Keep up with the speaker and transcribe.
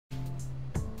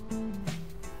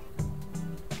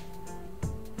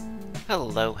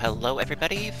Hello, hello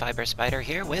everybody, Fiber Spider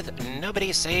here with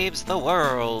Nobody Saves the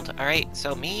World. Alright,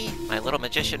 so me, my little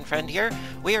magician friend here,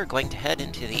 we are going to head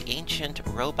into the Ancient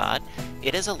Robot.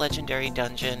 It is a legendary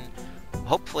dungeon.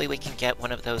 Hopefully we can get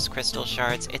one of those crystal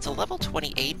shards. It's a level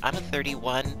 28, I'm a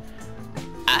 31.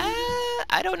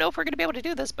 I don't know if we're going to be able to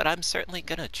do this, but I'm certainly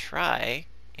going to try.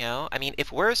 You know, I mean,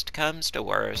 if worst comes to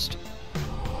worst,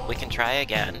 we can try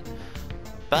again.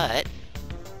 But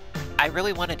I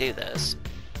really want to do this.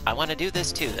 I want to do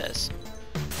this to this.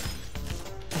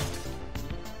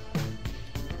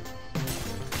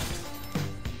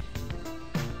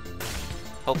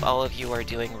 Hope all of you are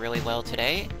doing really well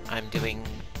today. I'm doing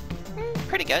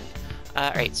pretty good.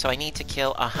 Alright, so I need to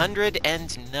kill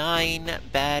 109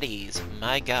 baddies.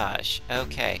 My gosh.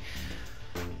 Okay.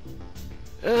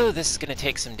 Oh, this is gonna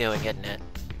take some doing, isn't it?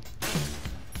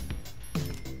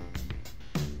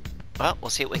 Well,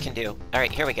 we'll see what we can do.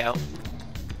 Alright, here we go.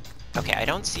 Okay, I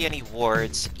don't see any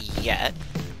wards yet.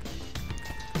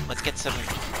 Let's get some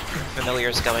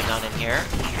familiars going on in here.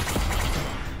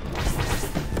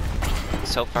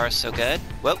 So far, so good.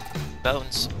 Whoa,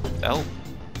 bones. Oh.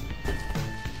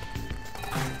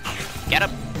 Get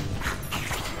him!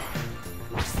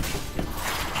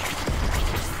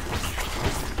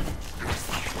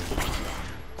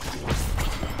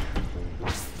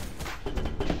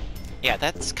 Yeah,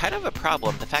 that's kind of a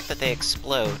problem, the fact that they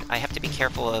explode. I have to be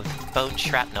careful of bone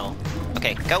shrapnel.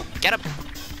 Okay, go! Get him!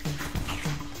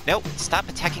 Nope, stop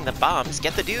attacking the bombs!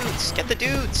 Get the dudes! Get the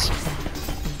dudes!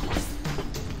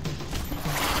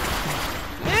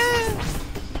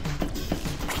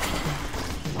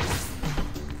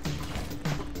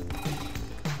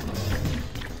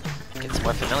 Get some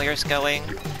more familiars going.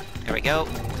 There we go.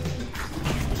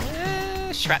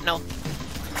 Shrapnel.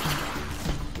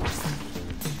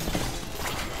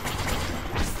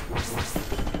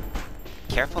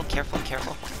 Careful, careful,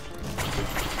 careful.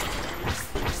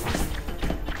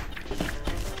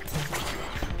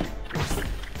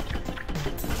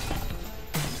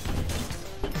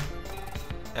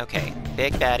 Okay,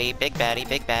 big baddie, big baddie,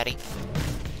 big baddie.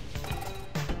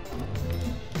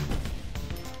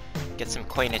 Get some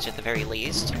coinage at the very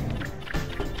least.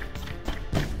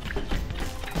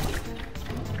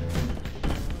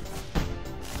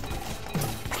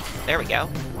 There we go.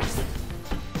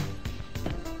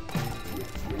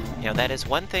 You know, that is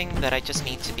one thing that I just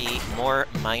need to be more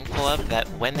mindful of, that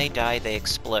when they die, they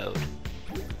explode.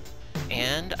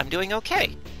 And I'm doing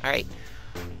okay. Alright.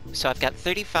 So I've got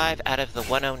 35 out of the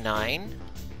 109.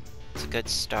 It's a good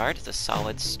start. It's a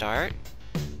solid start.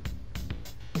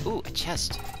 Ooh, a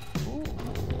chest. Ooh.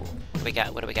 What do we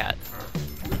got? What do we got?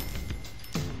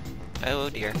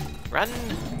 Oh dear. Run!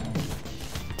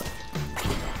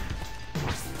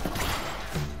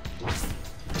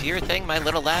 Do your thing, my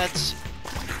little lads.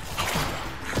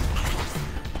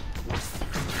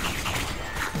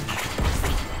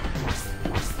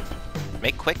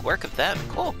 Make quick work of them.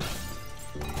 Cool.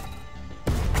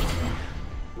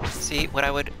 See, what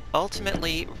I would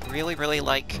ultimately really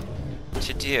like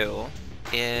to do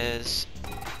is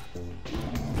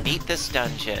beat this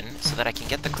dungeon so that I can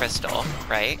get the crystal,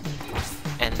 right?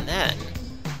 And then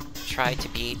try to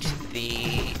beat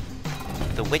the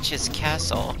witch's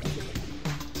castle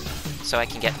so I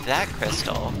can get that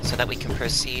crystal so that we can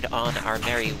proceed on our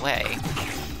merry way.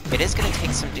 It is going to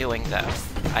take some doing, though.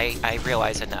 I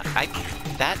realize enough.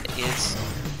 That is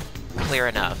clear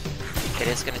enough. It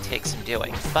is going to take some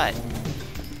doing, but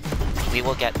we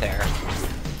will get there.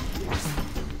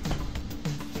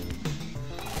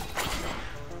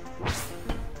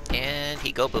 And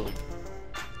he go boom.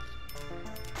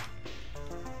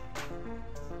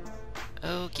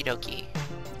 Okie dokie.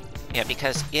 Yeah,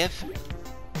 because if...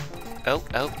 Oh,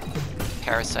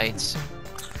 parasites.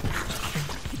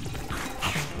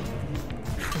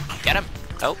 Get him!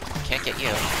 Oh, can't get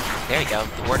you. There you go.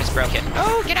 The ward is broken.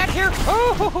 Oh, get out of here!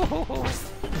 Oh!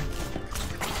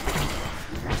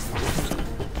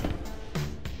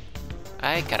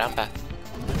 Ay, caramba.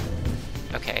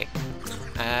 Okay.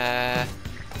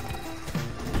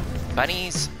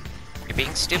 Bunnies, you're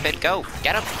being stupid. Go!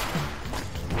 Get him!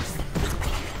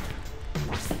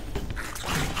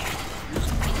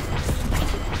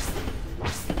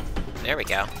 There we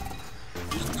go.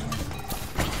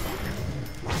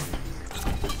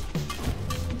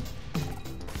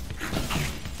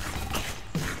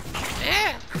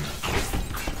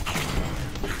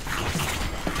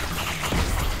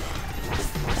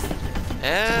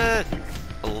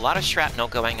 A lot of shrapnel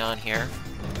going on here.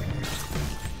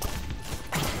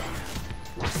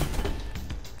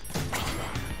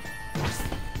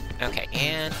 Okay,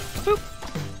 and boop.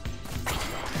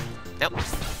 Nope.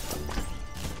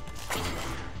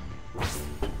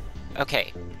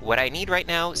 Okay, what I need right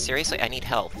now, seriously, I need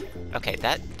health. Okay,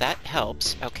 that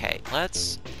helps. Okay,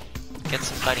 let's get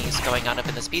some bunnies going on up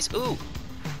in this piece. Ooh!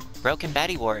 Broken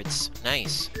baddie wards.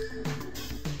 Nice.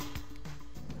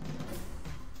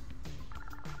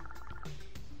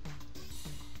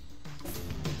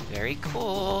 Very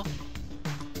cool.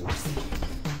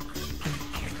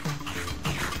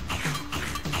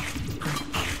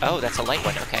 Oh, that's a light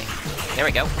one. Okay. There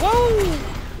we go. Whoa!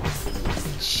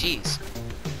 Jeez.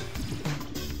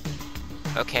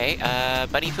 Okay,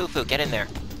 Bunny Foo-Foo, get in there.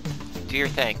 Do your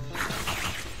thing.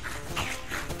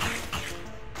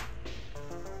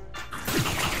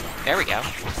 There we go.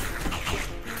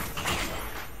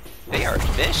 They are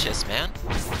vicious, man.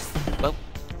 Whoa.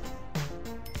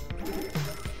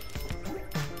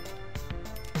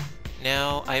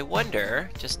 Now, I wonder,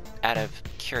 just out of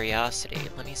curiosity,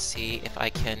 let me see if I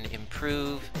can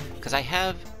improve, because I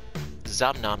have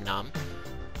Zom Nom Nom.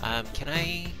 Can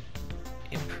I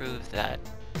improve that?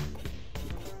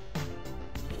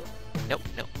 Nope,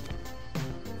 nope.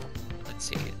 Let's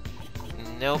see.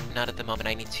 Nope, not at the moment.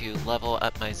 I need to level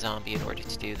up my zombie in order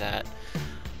to do that.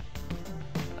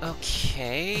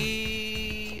 Okay,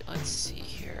 let's see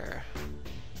here.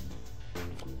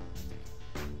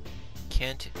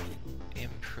 Can't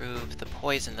improve the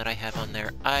poison that I have on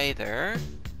there either.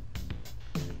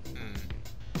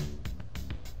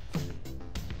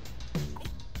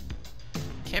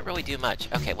 Can't really do much.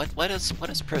 Okay, let us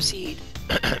proceed.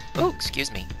 Oh,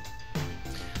 excuse me.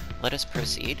 Let us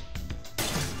proceed.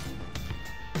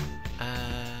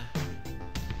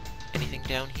 Anything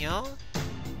down here?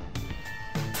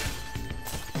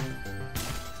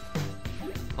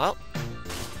 Well,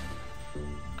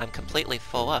 I'm completely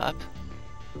full up,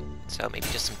 so maybe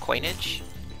just some coinage.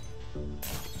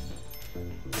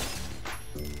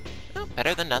 Oh,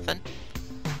 better than nothing.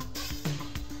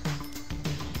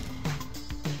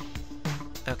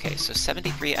 Okay, so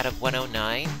 73 out of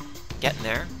 109. Getting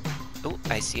there. Oh,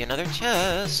 I see another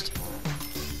chest.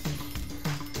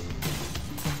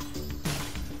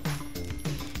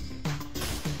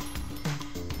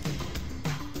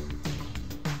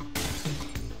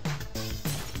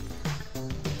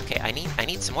 Okay, I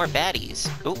need some more baddies.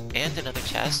 Oh, and another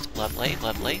chest. Lovely,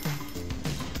 lovely.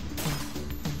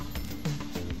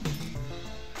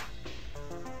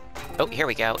 Oh, here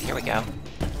we go, here we go.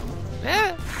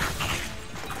 Ah!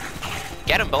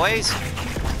 Get him, boys!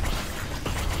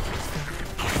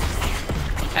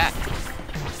 Ah!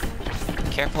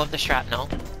 Careful of the shrapnel.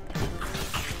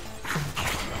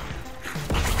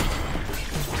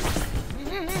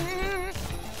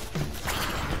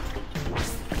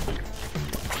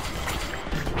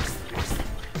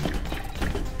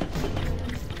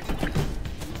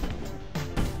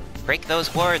 Break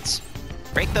those wards!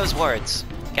 Break those wards!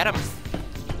 Get him!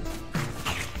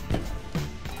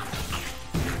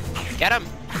 Get him!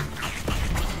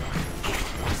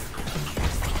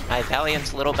 My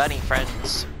valiant little bunny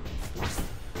friends.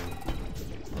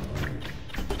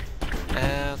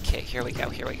 Okay, here we go,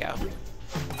 here we go.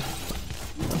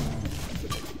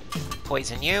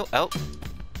 Poison you. Oh.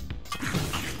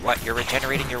 What, you're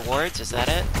regenerating your wards? Is that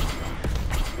it?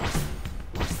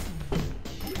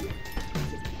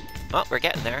 Oh, we're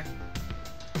getting there.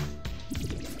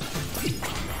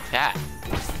 Ah.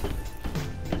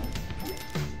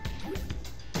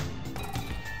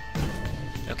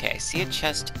 Okay, I see a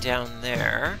chest down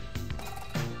there.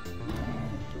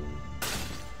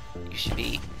 You should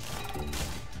be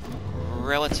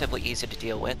relatively easy to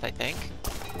deal with, I think.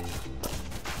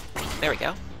 There we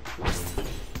go.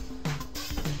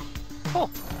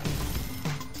 Cool.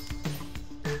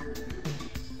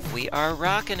 We are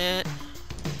rocking it.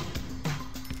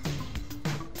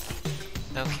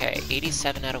 Okay,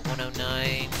 87 out of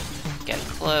 109. Getting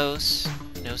close.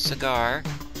 No cigar.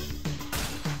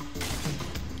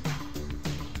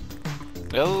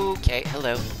 Okay,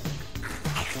 hello.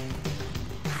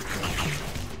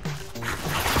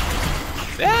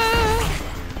 Ah!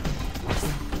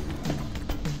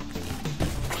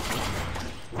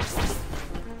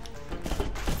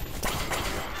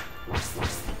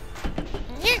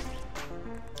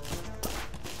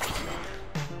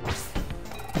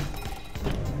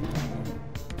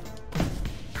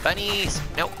 Bunnies!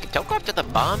 No, don't go after the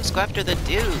bombs, go after the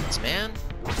dudes, man.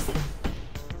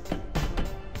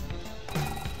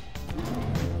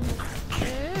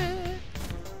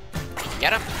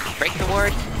 Get him! Break the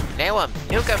ward! Nail him!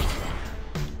 Nuke him!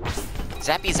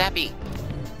 Zappy zappy!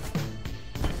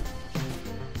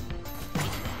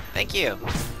 Thank you!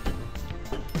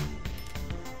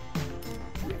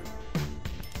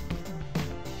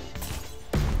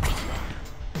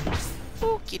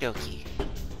 Okie dokie.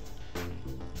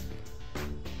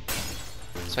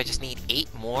 I just need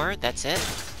 8 more, that's it?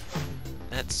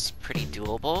 That's pretty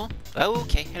doable. Oh,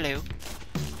 okay, hello.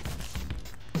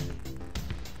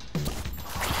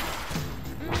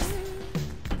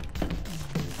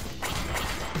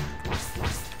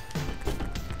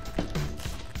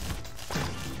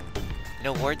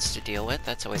 No wards to deal with,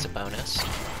 that's always a bonus.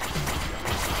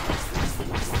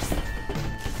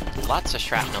 Lots of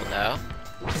shrapnel, though.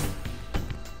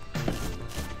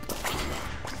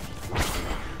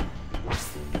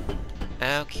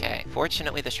 Okay,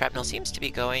 fortunately the shrapnel seems to be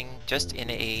going just in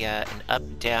a an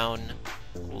up-down,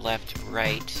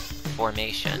 left-right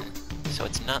formation, so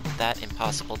it's not that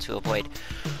impossible to avoid.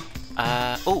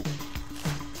 Oh!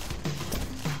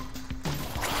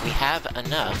 We have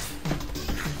enough.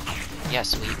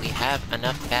 Yes, we have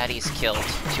enough baddies killed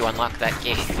to unlock that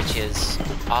gate, which is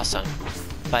awesome.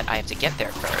 But I have to get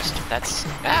there first. That's,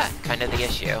 kind of the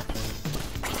issue.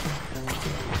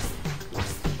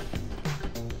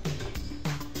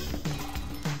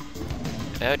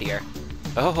 Oh dear.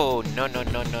 Oh, no, no,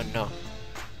 no, no, no.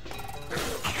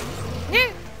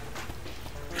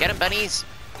 Get him, bunnies!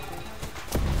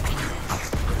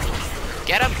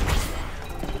 Get him!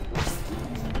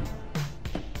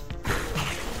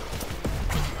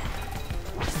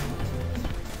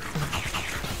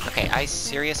 Okay, I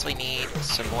seriously need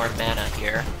some more mana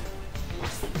here.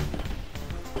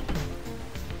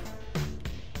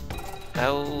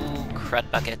 Oh, crud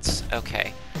buckets.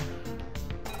 Okay.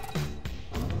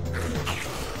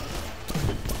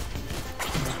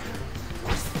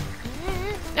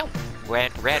 No!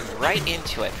 Ran right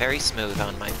into it. Very smooth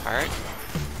on my part.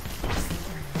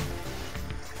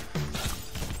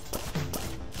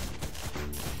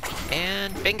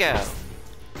 And bingo!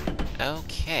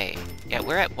 Okay. Yeah,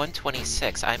 we're at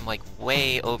 126. I'm, like,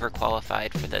 way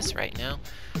overqualified for this right now.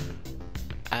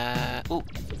 Ooh.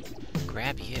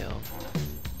 Grab you.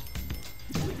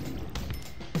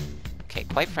 Okay,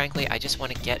 quite frankly, I just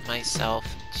want to get myself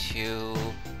to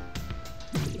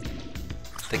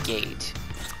the gate.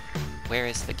 Where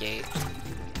is the gate?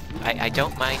 I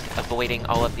don't mind avoiding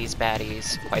all of these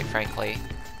baddies, quite frankly.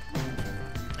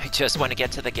 I just want to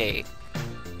get to the gate.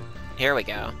 Here we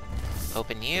go.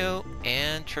 Open you,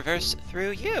 and traverse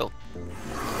through you.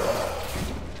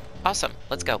 Awesome,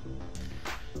 let's go.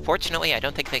 Fortunately, I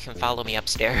don't think they can follow me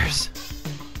upstairs.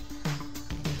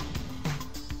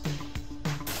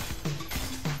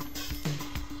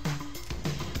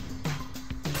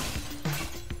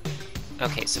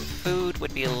 Okay, some food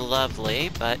would be lovely,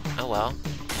 but oh well.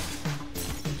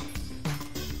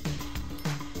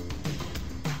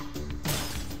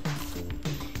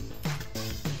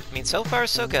 I mean, so far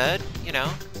so good, you know.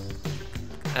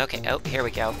 Okay, oh, here we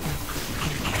go.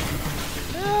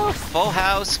 Oh, full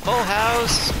house, full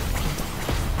house!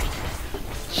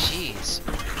 Jeez.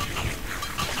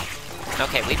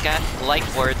 Okay, we've got light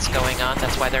wards going on,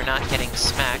 that's why they're not getting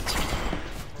smacked.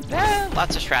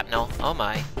 Lots of shrapnel, oh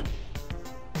my.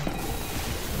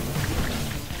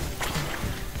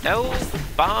 No!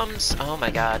 Bombs! Oh my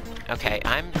god. Okay,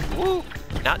 I'm,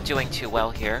 not doing too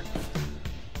well here.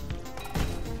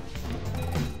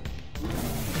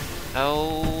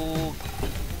 Oh...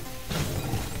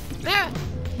 Ah!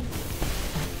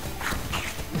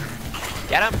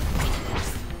 Get him!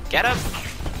 Get him!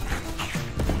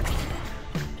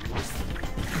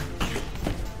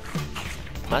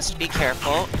 Must be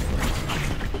careful.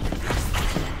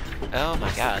 Oh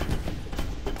my god.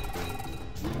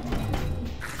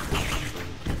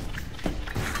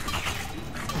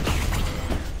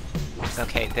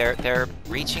 Okay, they're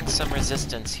reaching some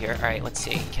resistance here. Alright, let's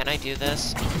see. Can I do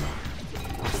this?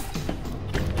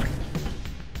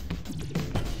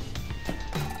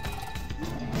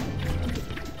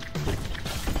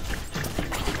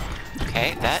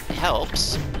 Okay, that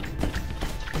helps.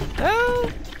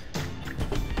 Oh!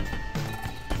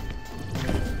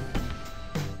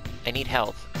 I need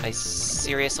health. I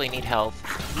seriously need health.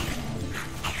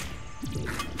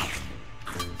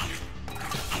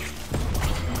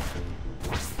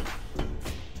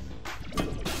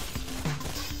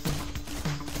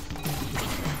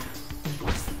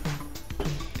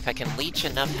 If I can leech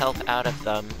enough health out of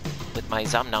them with my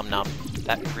Zum Nom Nom,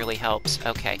 that really helps.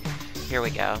 Okay, here we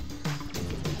go.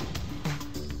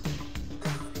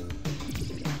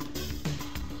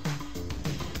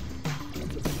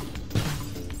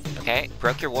 Okay,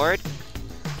 broke your ward.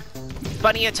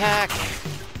 Bunny attack!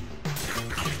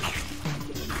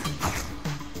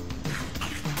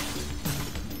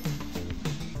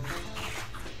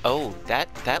 Oh,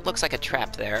 that looks like a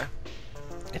trap there,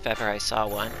 if ever I saw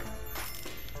one.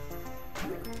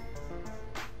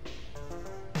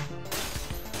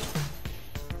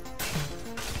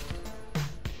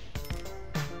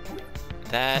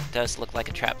 That does look like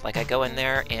a trap. Like, I go in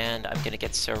there, and I'm gonna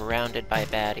get surrounded by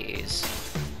baddies.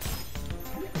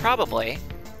 Probably.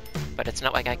 But it's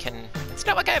not like I can... It's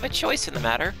not like I have a choice in the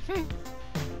matter.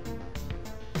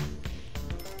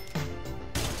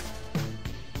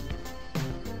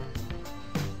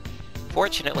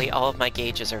 Fortunately, all of my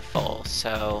gauges are full,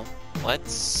 so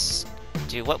let's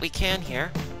do what we can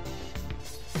here.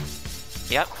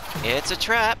 Yep, it's a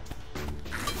trap.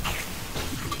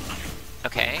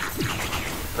 Okay.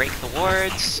 Break the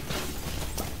wards.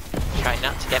 Try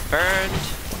not to get burned.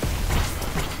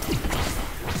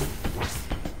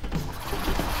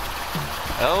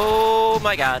 Oh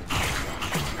my god.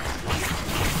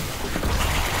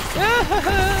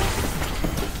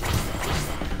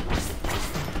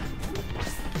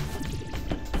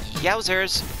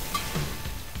 Yowzers.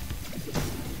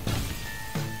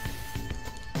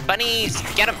 Bunnies,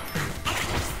 get them!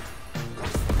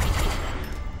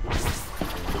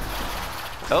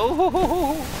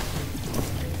 Oh!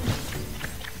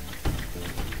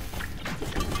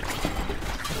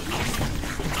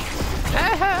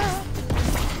 Ah!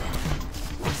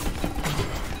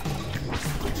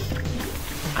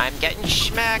 I'm getting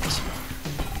schmacked.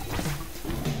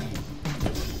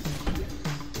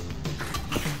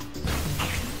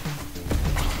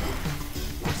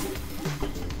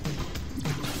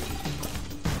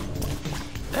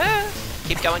 Ah!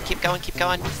 Keep going, keep going, keep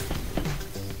going.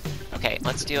 Okay,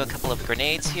 let's do a couple of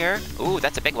grenades here. Ooh,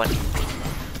 that's a big one.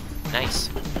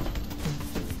 Nice.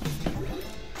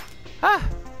 Ah!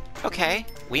 Okay,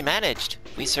 we managed.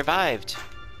 We survived.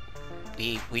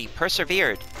 We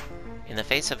persevered in the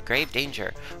face of grave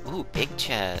danger. Ooh, big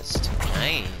chest.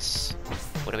 Nice.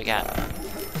 What do we got?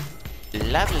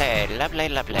 Lovely, lovely,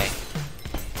 lovely.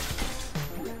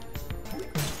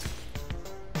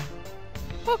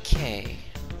 Okay.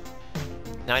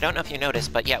 Now, I don't know if you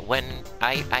noticed, but yeah, when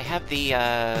I have the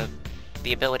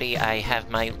ability, I have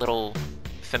my little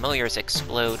familiars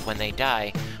explode when they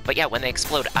die. But yeah, when they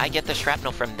explode, I get the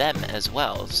shrapnel from them as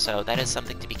well, so that is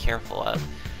something to be careful of.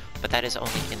 But that is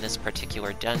only in this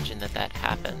particular dungeon that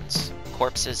happens.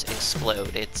 Corpses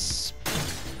explode. It's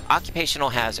occupational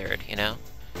hazard, you know?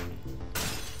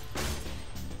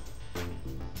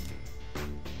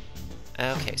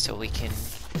 Okay, so we can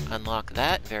unlock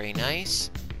that. Very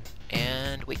nice.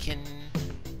 And we can...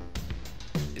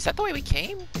 Is that the way we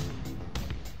came?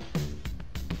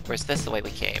 Or is this the way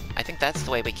we came? I think that's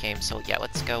the way we came, so yeah,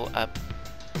 let's go up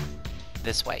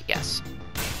this way, yes.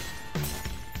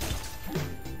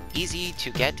 Easy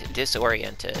to get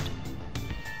disoriented.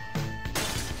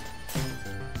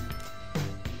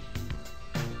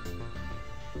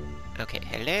 Okay,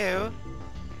 hello?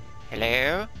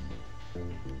 Hello?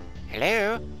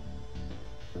 Hello?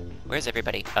 Where's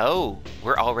everybody? Oh,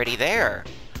 we're already there.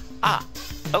 Ah,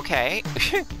 okay.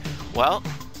 Well,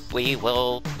 we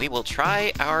will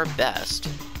try our best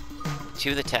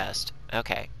to the test.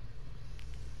 Okay.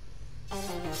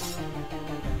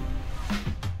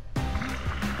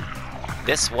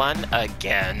 This one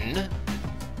again.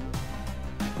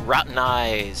 Rotten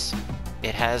Eyes.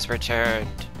 It has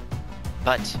returned.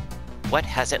 But what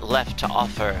has it left to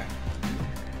offer?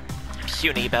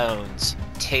 Puny bones.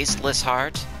 Tasteless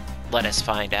heart? Let us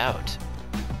find out.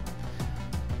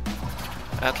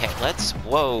 Okay,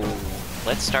 whoa.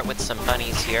 Let's start with some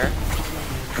bunnies here.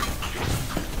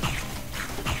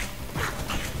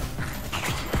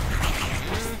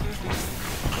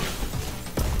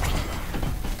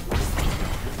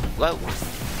 Whoa.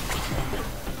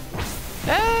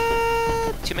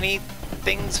 Ah, too many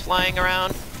things flying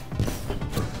around.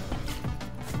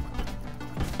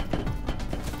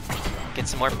 Get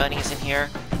some more bunnies in here.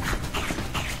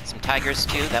 Some tigers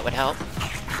too, that would help.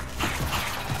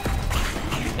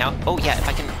 Now, oh yeah, if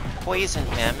I can poison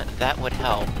him, that would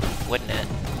help, wouldn't it?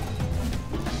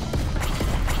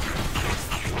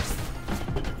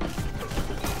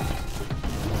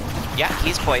 Yeah,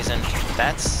 he's poisoned.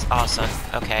 That's awesome.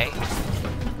 Okay.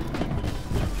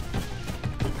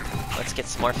 Let's get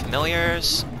some more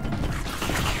familiars.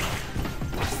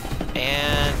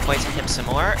 And poison him some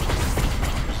more.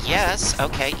 Yes,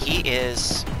 okay,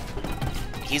 he's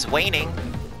waning.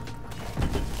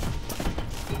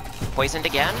 Poisoned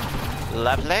again.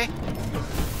 Lovely.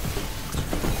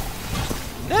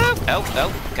 No!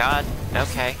 Oh, God.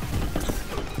 Okay.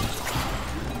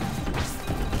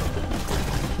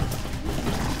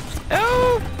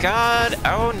 Oh, God!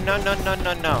 Oh,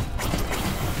 no.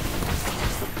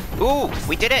 Ooh,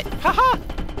 we did it! Haha!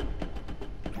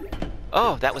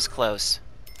 Oh, that was close.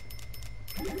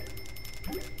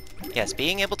 Yes,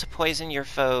 being able to poison your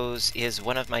foes is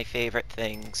one of my favorite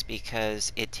things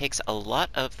because it takes a lot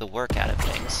of the work out of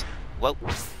things. Whoa.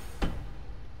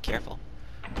 Careful.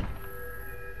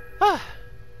 Ah,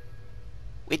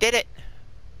 we did it!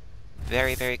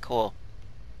 Very, very cool.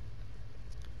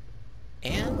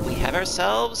 And we have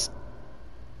ourselves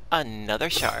another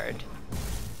shard.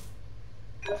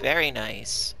 Very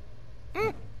nice.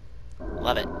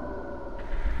 Love it.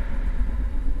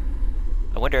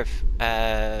 I wonder if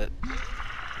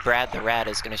Brad the Rat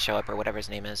is going to show up, or whatever his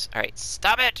name is. Alright,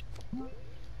 stop it!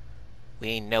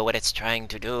 We know what it's trying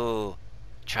to do.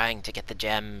 Trying to get the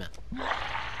gem.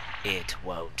 It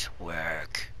won't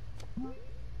work.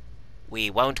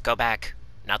 We won't go back.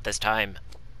 Not this time.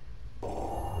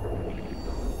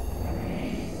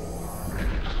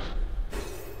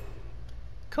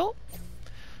 Cool.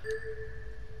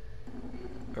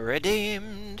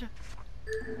 Redeemed.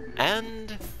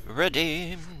 And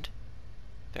redeemed.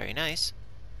 Very nice.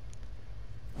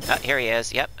 Ah, here he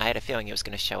is. Yep, I had a feeling he was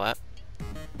going to show up.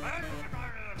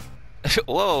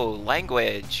 Whoa,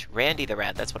 language. Randy the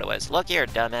Rat, that's what it was. Look here,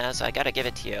 dumbass, I gotta give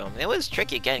it to you. It was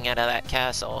tricky getting out of that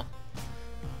castle.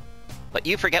 But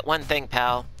you forget one thing,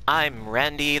 pal. I'm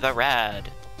Randy the Rad.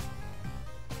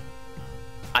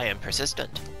 I am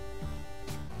persistent.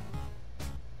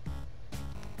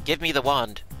 Give me the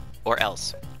wand, or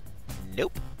else.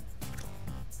 Nope.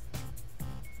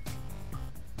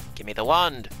 Give me the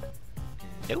wand.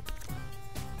 Nope.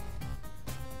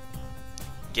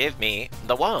 Give me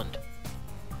the wand.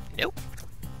 Nope.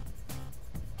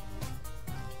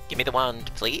 Give me the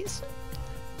wand, please.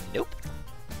 Nope.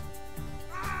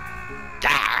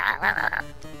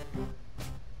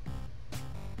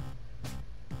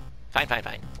 Fine, fine,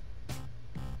 fine.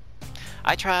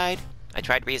 I tried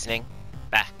reasoning.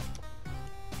 Bah.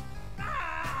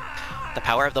 The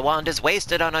power of the wand is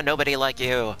wasted on a nobody like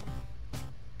you.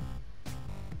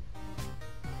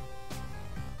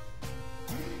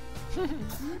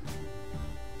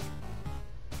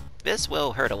 This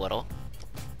will hurt a little.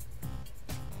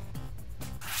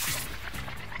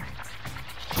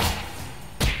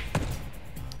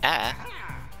 Ah.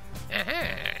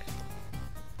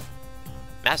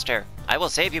 Master, I will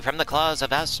save you from the claws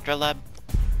of Astrolab.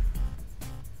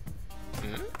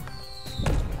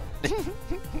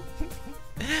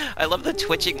 I love the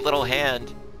twitching little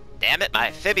hand. Damn it, my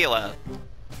fibula.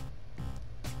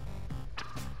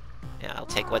 Yeah, I'll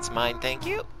take what's mine, thank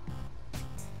you.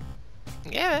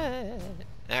 Yeah.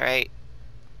 Alright.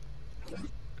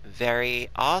 Very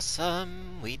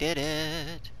awesome. We did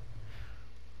it.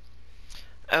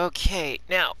 Okay,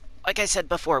 now, like I said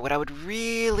before, what I would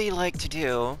really like to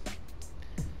do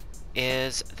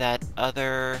is that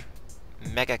other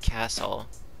mega castle,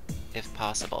 if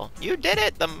possible. You did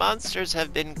it! The monsters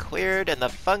have been cleared and the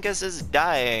fungus is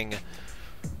dying.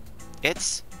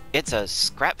 It's a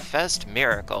scrapfest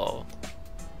miracle.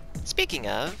 Speaking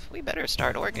of, we better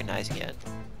start organizing it.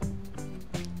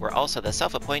 We're also the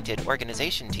self-appointed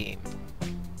organization team.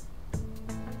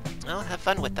 Well, have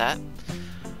fun with that.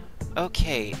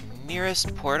 Okay,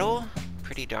 nearest portal.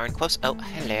 Pretty darn close. Oh,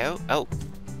 hello. Oh,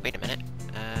 wait a minute.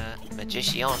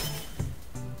 Magician.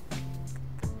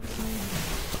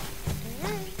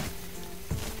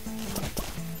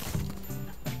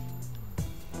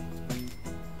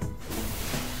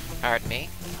 Pardon me.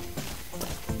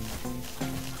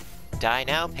 Die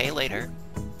now, pay later.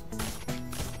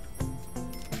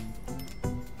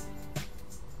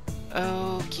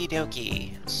 Okie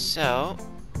dokie. So,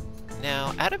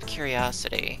 now, out of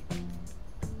curiosity,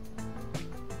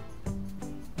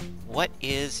 what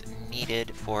is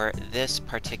needed for this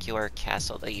particular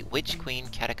castle? The Witch Queen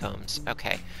Catacombs.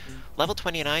 Okay. Level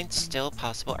 29, still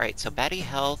possible. Alright, so baddie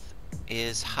health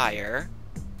is higher.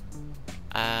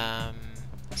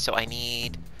 So I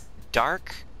need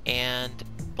dark and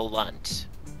blunt.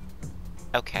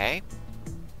 Okay.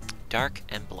 Dark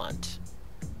and blunt.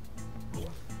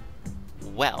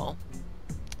 Well,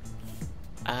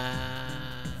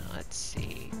 let's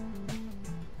see.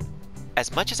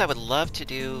 As much as I would love to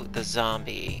do the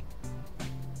zombie,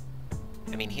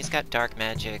 I mean, he's got dark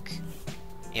magic,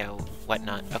 you know,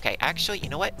 whatnot. Okay, actually, you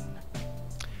know what?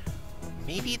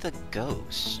 Maybe the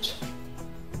ghost.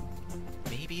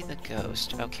 Maybe the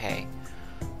ghost. Okay,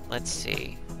 let's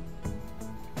see.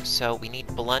 So we need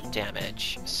blunt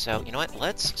damage. So, you know what?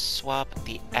 Let's swap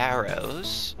the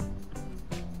arrows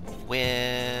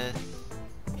with...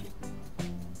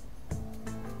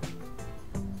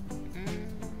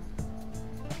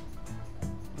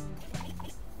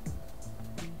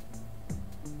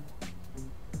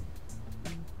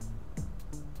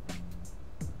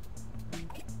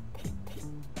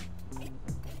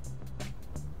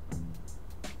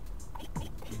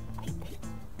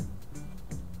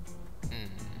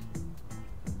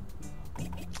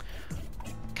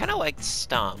 Kind of like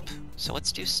Stomp. So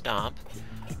let's do Stomp.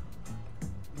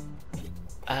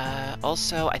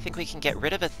 Also, I think we can get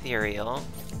rid of Ethereal,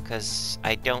 because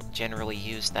I don't generally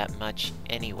use that much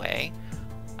anyway.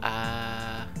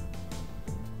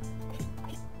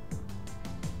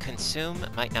 Consume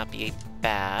might not be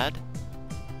bad.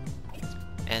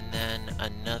 And then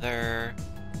another...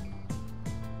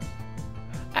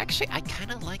 Actually, I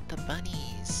kind of like the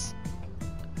bunnies.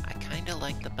 I kind of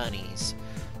like the bunnies.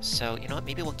 So, you know what?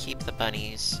 Maybe we'll keep the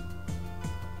bunnies.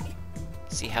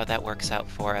 See how that works out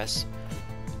for us.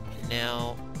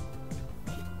 Now...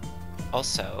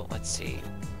 Also, let's see.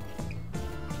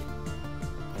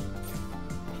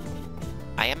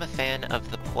 I am a fan of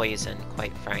the poison,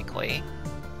 quite frankly,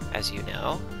 as you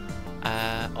know.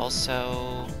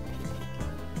 Also...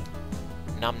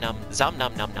 Nom nom, zom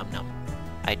nom nom nom nom.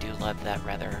 I do love that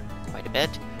rather quite a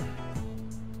bit.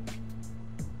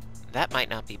 That might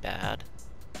not be bad.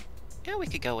 Yeah, we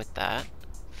could go with that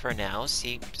for now.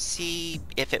 See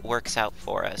if it works out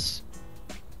for us.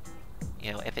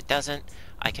 You know, if it doesn't,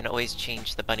 I can always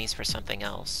change the bunnies for something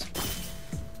else.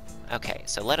 Okay,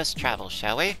 so let us travel,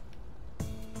 shall we?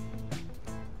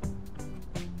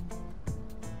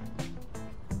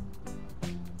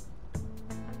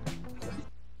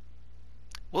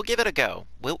 We'll give it a go.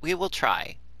 We will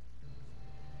try.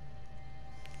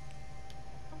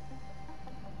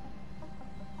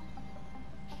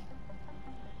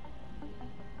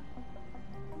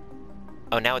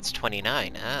 Oh, now it's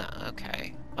 29. Ah,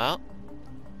 okay. Well,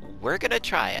 we're gonna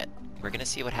try it. We're gonna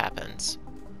see what happens.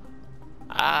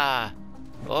 Ah!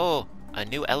 Oh, a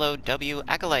new LOW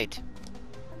Acolyte!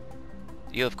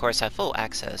 You, of course, have full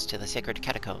access to the sacred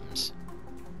catacombs.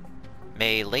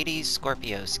 May Lady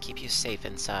Scorpios keep you safe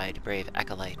inside, brave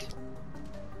Acolyte.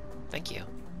 Thank you.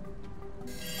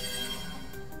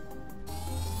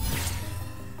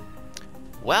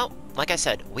 Well, like I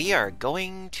said, we are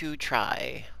going to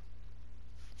try.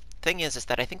 Thing is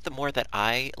that I think the more that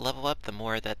I level up, the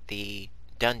more that the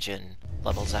dungeon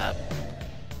levels up.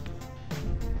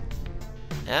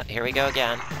 Ah, here we go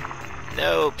again.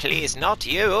 No, please, not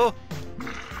you!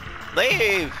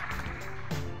 Leave!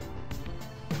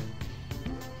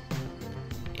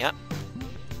 Yep.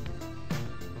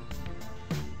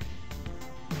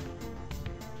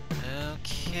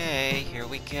 Okay, here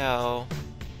we go.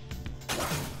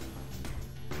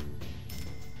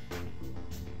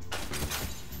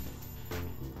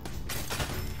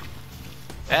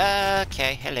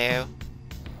 Okay, hello.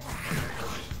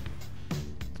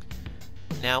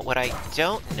 Now, what I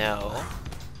don't know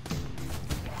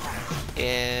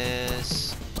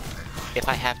is if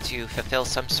I have to fulfill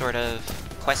some sort of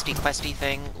questy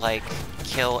thing, like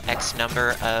kill X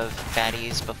number of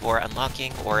baddies before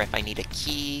unlocking, or if I need a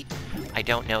key. I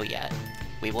don't know yet.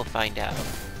 We will find out.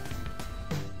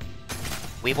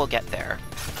 We will get there.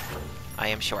 I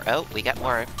am sure. Oh, we got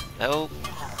more. Oh.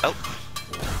 Oh.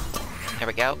 There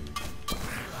we go.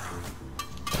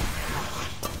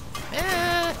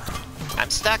 I'm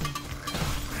stuck.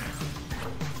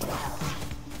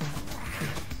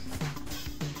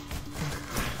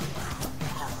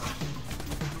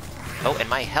 Oh, and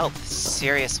my health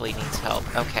seriously needs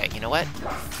help. Okay, you know what?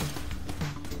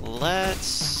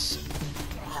 Let's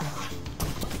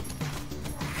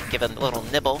give it a little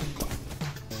nibble.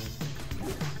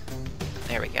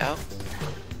 There we go.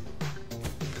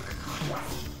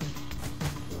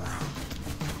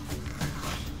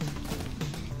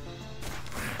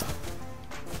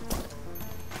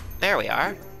 There we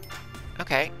are.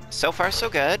 Okay, so far so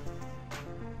good.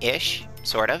 Ish,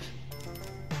 sort of.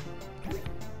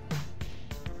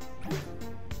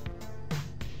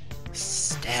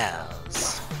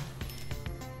 Stairs.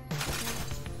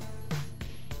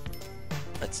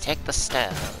 Let's take the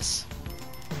stairs.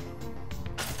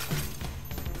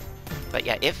 But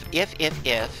yeah, if,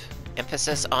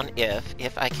 emphasis on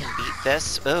if I can beat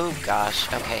this, oh gosh,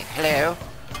 okay, hello.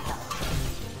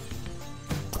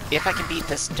 If I can beat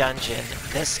this dungeon,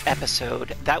 this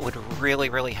episode, that would really,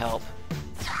 really help.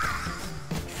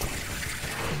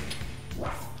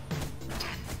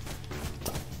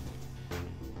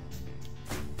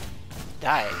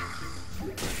 Die.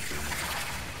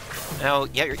 Oh,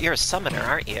 yeah, you're a summoner,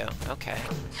 aren't you? Okay.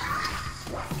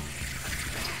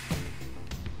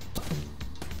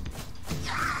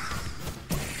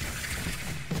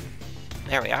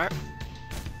 There we are.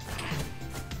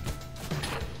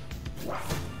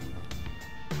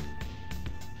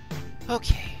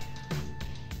 Okay.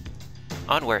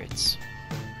 Onwards.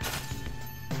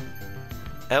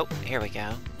 Oh, here we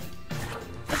go.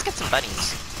 Let's get some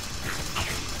bunnies.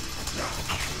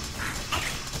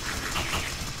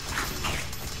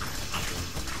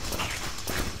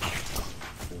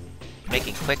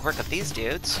 making quick work of these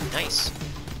dudes. Nice.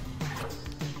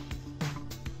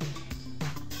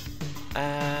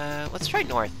 Let's try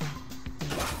north.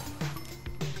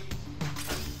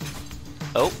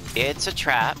 Oh, it's a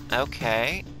trap.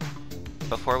 Okay.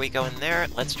 Before we go in there,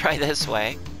 let's try this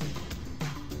way.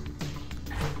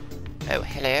 Oh,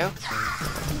 hello.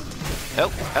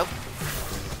 Oh, oh.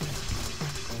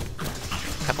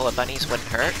 A couple of bunnies wouldn't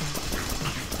hurt.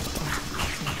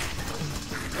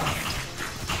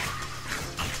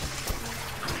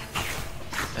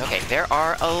 Okay, there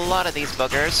are a lot of these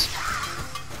boogers.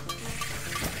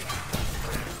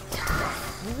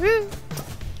 Woo!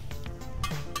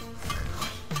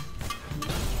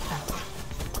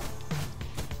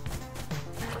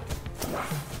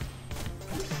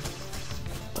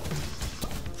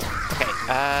 Okay,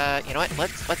 you know what?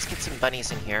 Let's get some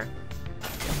bunnies in here.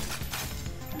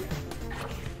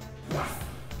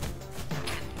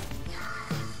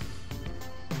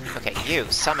 Okay, you,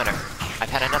 summoner. I've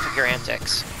had enough of your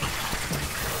antics.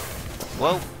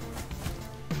 Whoa.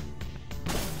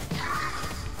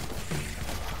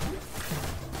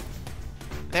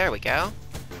 There we go.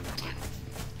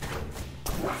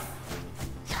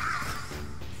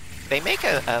 They make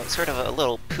a sort of a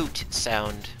little poot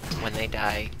sound when they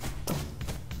die.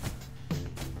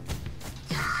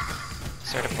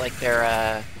 Sort of like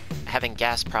they're, having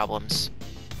gas problems.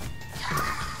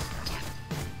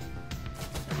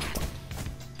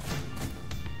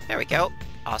 There we go.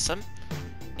 Awesome.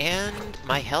 And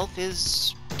my health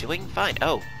is doing fine.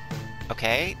 Oh,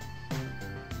 okay.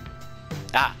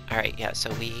 Ah, alright, yeah, so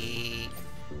we...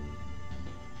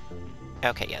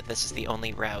 Okay, yeah, this is the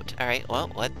only route. Alright,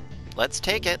 well, let's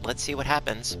take it. Let's see what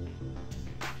happens.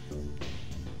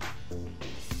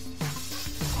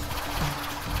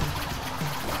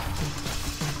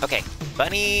 Okay,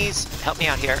 bunnies, help me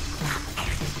out here.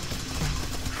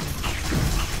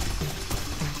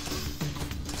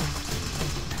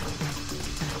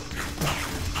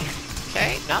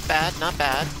 Okay, not bad, not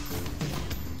bad.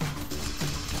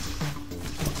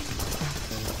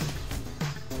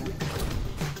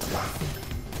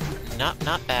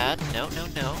 Not bad. No, no,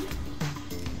 no.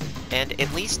 And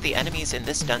at least the enemies in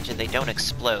this dungeon, they don't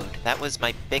explode. That was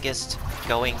my biggest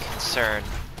going concern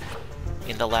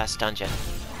in the last dungeon.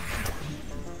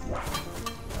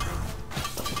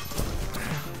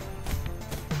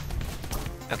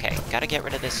 Okay, gotta get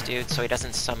rid of this dude so he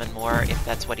doesn't summon more, if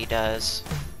that's what he does.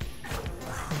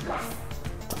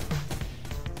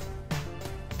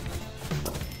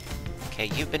 Okay,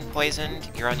 you've been poisoned.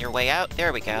 You're on your way out.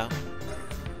 There we go.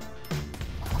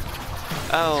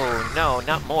 Oh, no,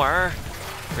 not more.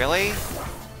 Really?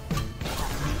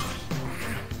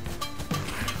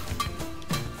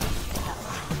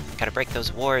 Gotta break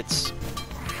those wards.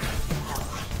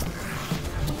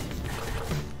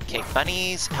 Okay,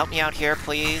 bunnies, help me out here,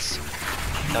 please.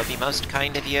 That would be most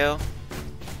kind of you.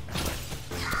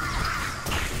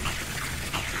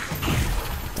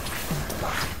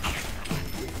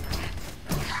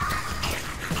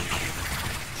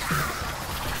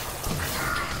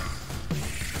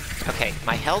 Okay,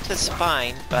 my health is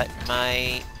fine, but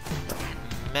my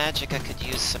magicka could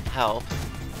use some help.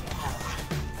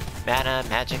 Mana,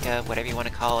 magicka, whatever you want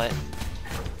to call it.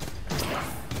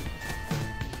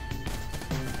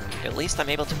 At least I'm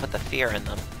able to put the fear in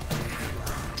them.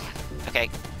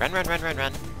 Okay, run, run, run, run,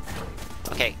 run.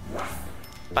 Okay,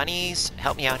 bunnies,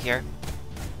 help me out here.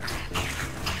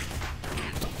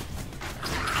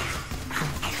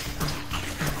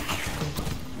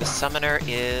 The summoner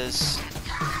is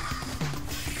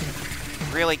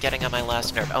really getting on my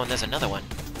last nerve. Oh, and there's another one.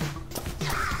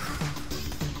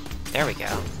 There we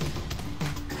go.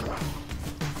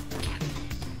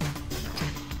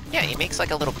 Yeah, he makes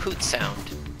like a little poot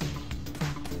sound.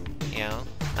 You know,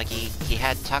 like he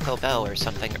had Taco Bell or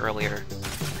something earlier.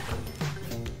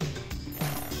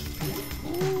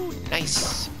 Ooh,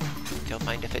 nice. Don't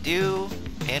mind if I do.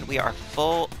 And we are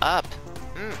full up.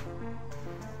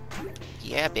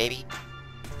 Yeah, baby.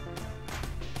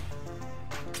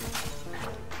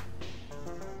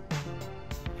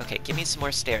 Okay, give me some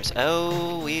more stairs.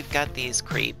 Oh, we've got these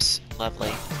creeps.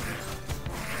 Lovely.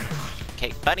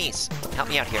 Okay, bunnies, help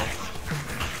me out here.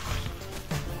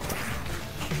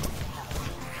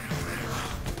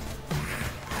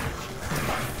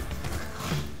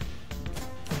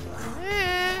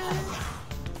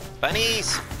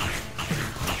 Bunnies!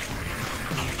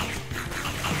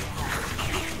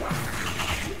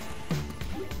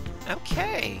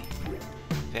 Okay.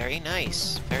 Very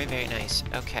nice. Very, very nice.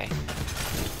 Okay.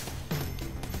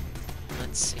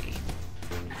 Let's see.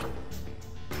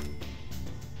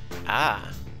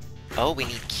 Ah. Oh, we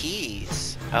need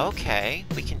keys. Okay,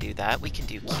 we can do that. We can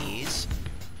do keys.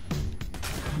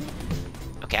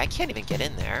 Okay, I can't even get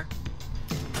in there.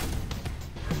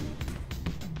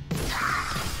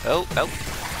 Oh, oh,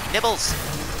 nibbles!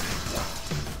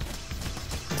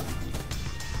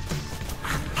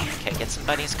 Okay, get some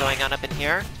bunnies going on up in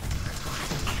here.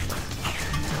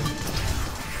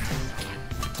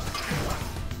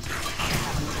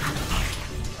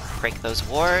 Break those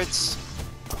wards.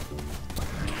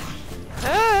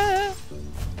 Ah!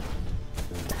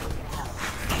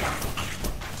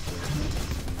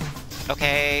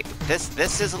 Okay,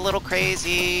 this is a little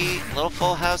crazy. A little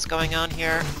full house going on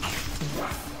here.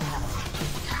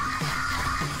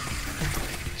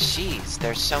 Jeez,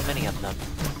 there's so many of them.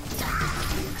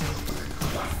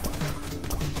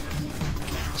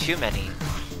 Too many.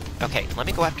 Okay, let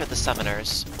me go after the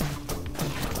summoners.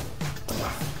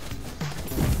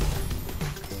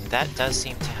 That does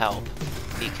seem to help,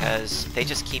 because they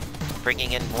just keep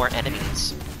bringing in more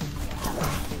enemies.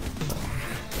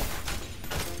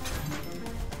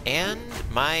 And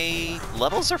my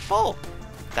levels are full.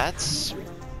 That's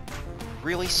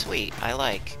really sweet. I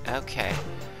like. Okay.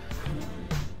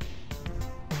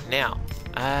 Now,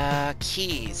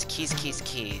 keys.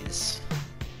 Keys.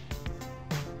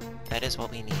 That is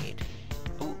what we need.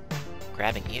 Ooh,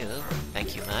 grabbing you.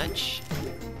 Thank you much.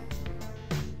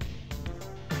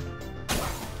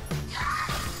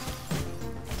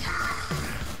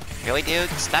 Really, dude?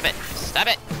 Stop it! Stop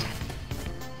it!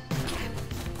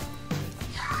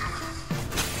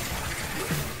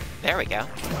 There we go.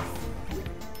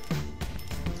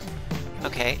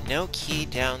 Okay, no key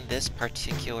down this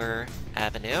particular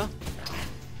avenue.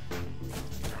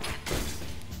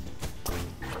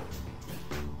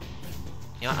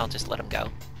 You know what, I'll just let him go.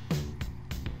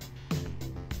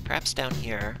 Perhaps down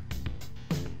here.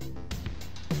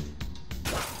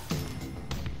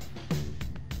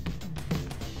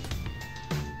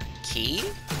 Key?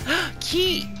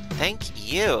 Key! Thank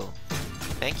you!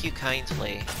 Thank you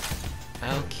kindly.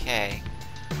 Okay.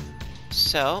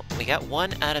 So, we got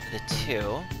one out of the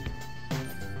two.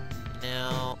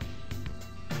 Now...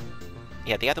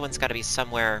 yeah, the other one's gotta be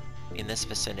somewhere in this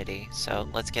vicinity, so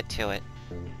let's get to it.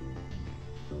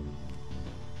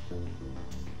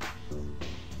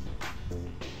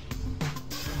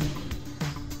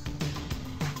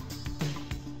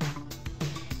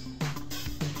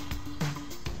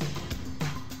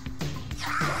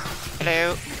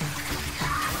 Hello!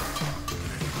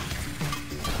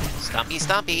 Stompy,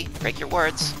 stompy! Break your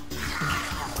wards!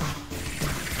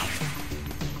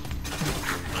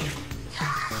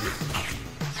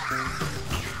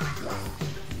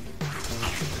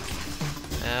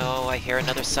 Oh, I hear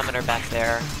another summoner back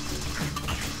there.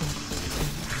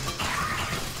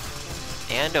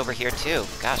 And over here too.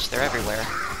 Gosh, they're everywhere.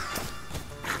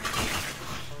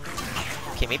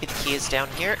 Okay, maybe the key is down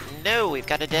here? No, we've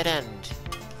got a dead end.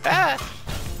 Ah!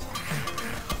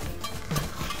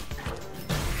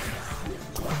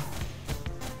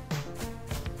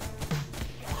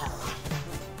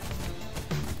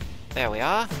 There we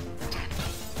are.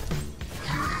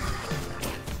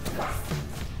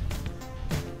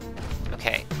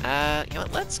 Okay, you know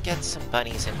what, let's get some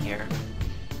bunnies in here.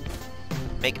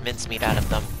 Make mincemeat out of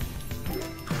them.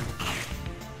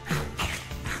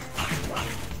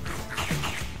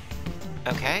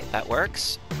 Okay, that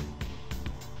works.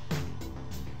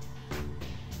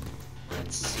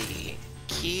 Let's see.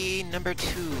 Key number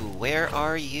 2, where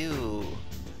are you?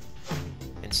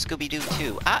 And Scooby-Doo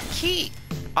 2. Ah, key!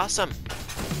 Awesome!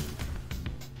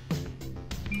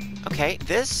 Okay,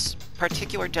 this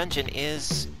particular dungeon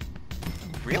is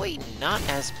really not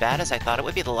as bad as I thought it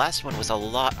would be. The last one was a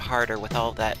lot harder with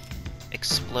all that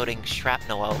exploding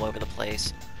shrapnel all over the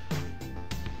place.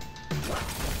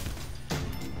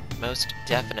 Most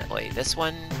definitely. This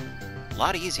one, a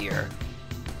lot easier.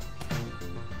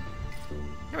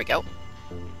 Here we go.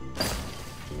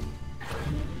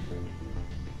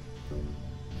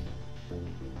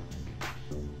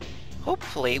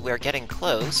 Hopefully we're getting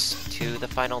close to the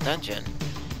final dungeon.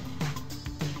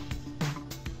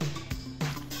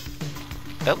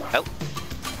 Oh, oh.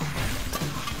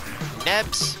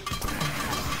 Nebs!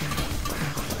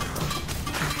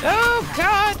 Oh,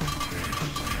 God!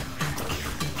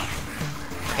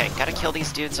 Okay, gotta kill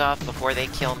these dudes off before they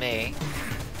kill me.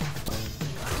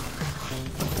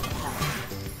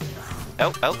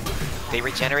 Oh, oh. They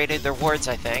regenerated their wards,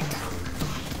 I think.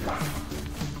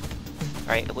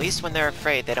 Alright, at least when they're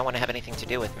afraid, they don't want to have anything to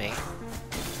do with me.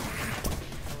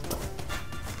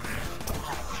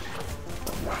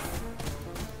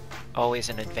 Always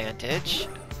an advantage.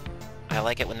 I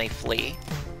like it when they flee.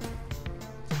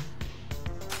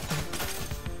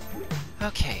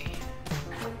 Okay.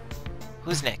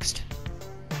 Who's next?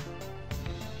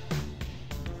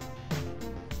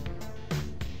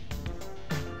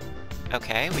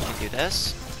 Okay, we can do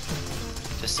this.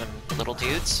 Just some little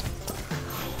dudes.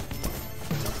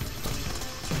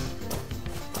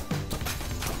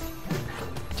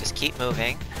 Just keep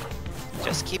moving.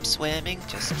 Just keep swimming.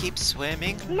 Just keep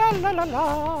swimming. La la la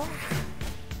la.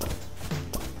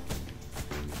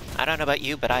 I don't know about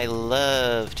you, but I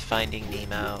loved Finding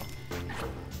Nemo.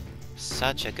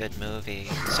 Such a good movie.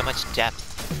 So much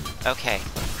depth. Okay.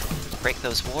 Break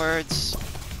those wards.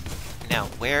 Now,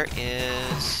 where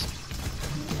is...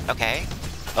 Okay.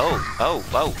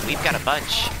 Oh, we've got a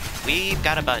bunch. We've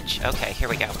got a bunch. Okay, here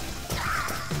we go.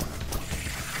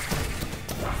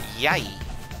 Yay.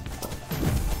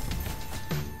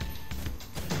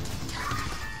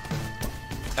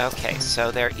 Okay,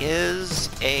 so there is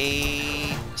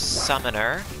a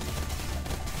summoner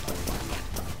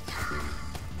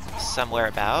somewhere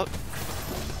about.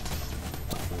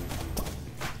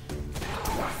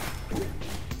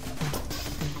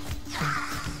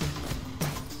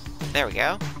 There we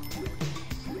go.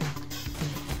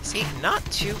 See, not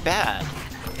too bad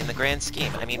in the grand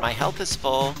scheme. I mean, my health is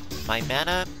full, my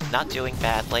mana not doing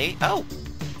badly. Oh!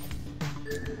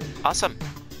 Awesome.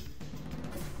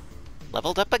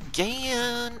 Leveled up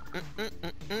again!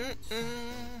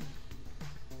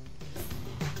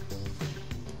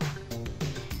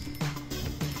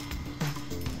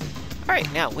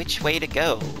 Alright, now, which way to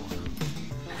go?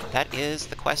 That is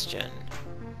the question.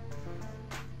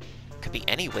 Could be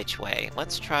any which way.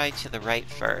 Let's try to the right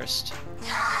first.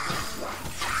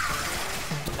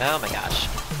 Oh my gosh.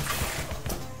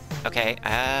 Okay,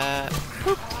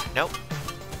 whoop. Nope.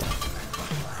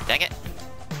 Dang it.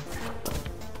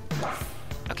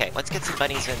 Okay, let's get some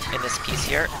bunnies in this piece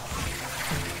here.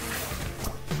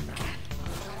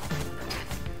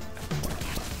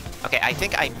 Okay, I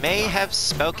think I may have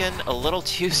spoken a little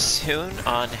too soon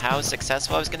on how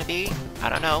successful I was gonna be. I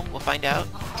don't know, we'll find out.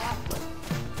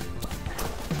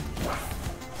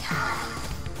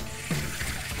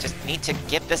 Just need to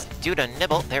give this dude a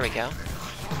nibble. There we go.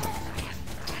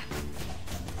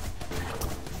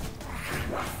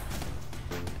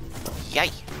 Yay!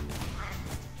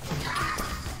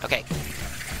 Okay.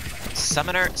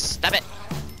 Summoner, stab it!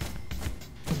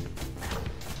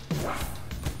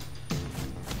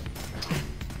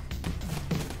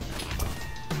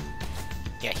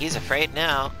 Yeah, he's afraid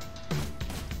now.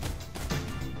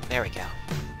 There we go.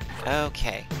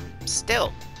 Okay.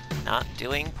 Still not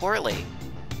doing poorly.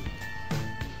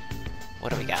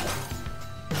 What do we got?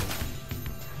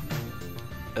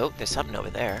 Oh, there's something over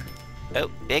there. Oh,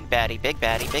 big baddie, big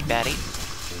baddie, big baddie.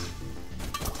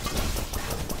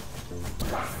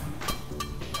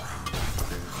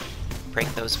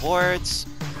 Break those wards.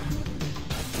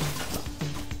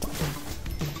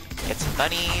 Get some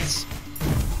bunnies.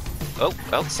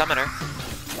 Oh, summoner.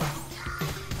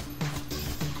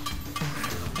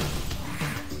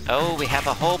 Oh, we have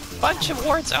a whole bunch of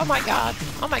wards. Oh my god.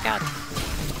 Oh my god.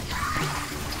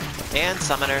 And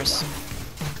summoners.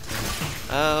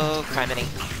 Oh, criminy.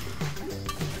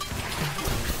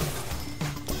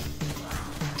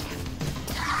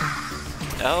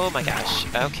 Oh my gosh.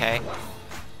 Okay.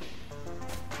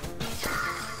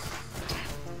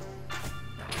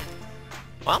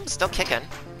 Well, I'm still kicking.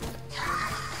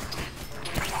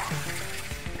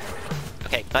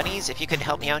 Okay, bunnies, if you could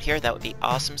help me out here, that would be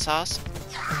awesome sauce.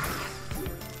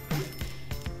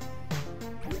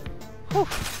 Whew.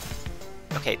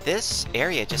 Okay, this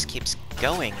area just keeps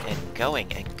going and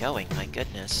going and going, my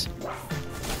goodness.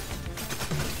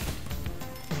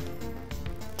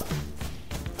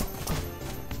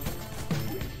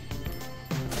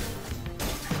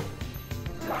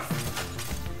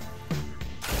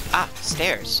 Ah,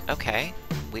 stairs. Okay.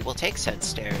 We will take said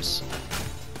stairs.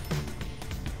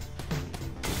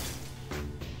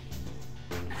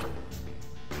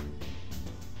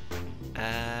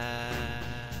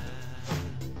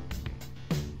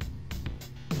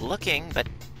 Looking, but...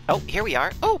 Oh, here we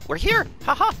are. Oh, we're here!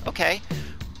 Haha, okay.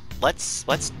 Let's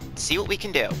see what we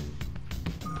can do.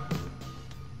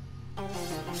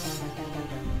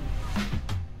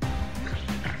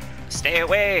 Stay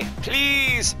away,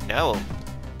 please! No.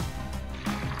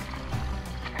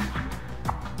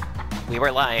 We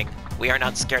were lying. We are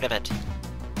not scared of it.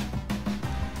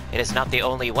 It is not the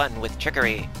only one with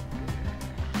trickery.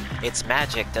 Its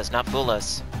magic does not fool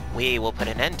us. We will put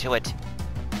an end to it.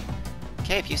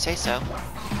 Okay, if you say so.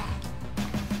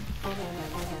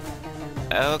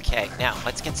 Okay, now,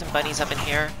 let's get some bunnies up in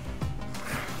here.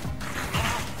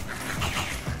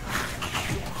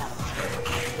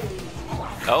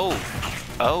 Oh.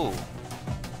 Oh.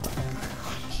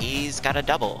 he's got a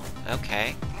double.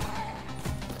 Okay.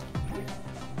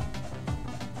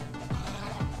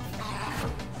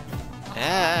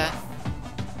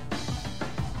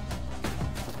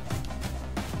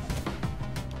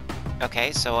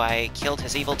 Okay, so I killed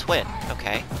his evil twin.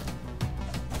 Okay.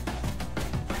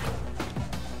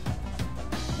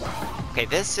 Okay,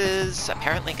 this is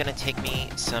apparently gonna take me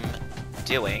some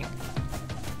doing.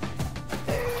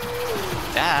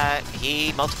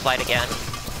 He multiplied again.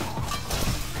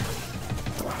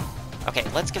 Okay,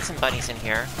 let's get some bunnies in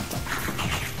here.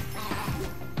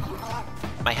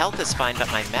 My health is fine,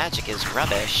 but my magic is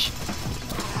rubbish.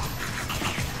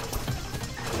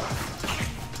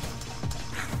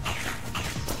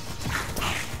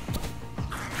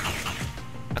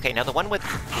 Okay, now the one with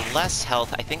less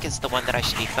health, I think, is the one that I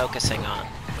should be focusing on.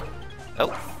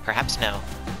 Oh, perhaps no.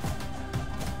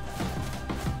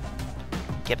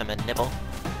 Give him a nibble.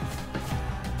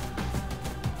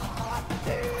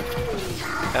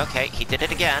 Okay, he did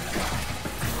it again.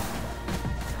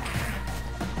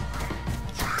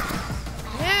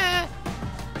 Yeah.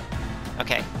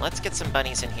 Okay, let's get some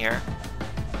bunnies in here.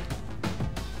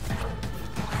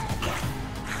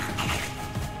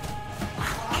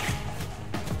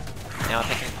 Now,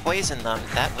 if I can poison them,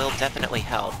 that will definitely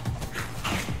help.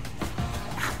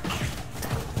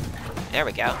 There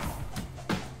we go.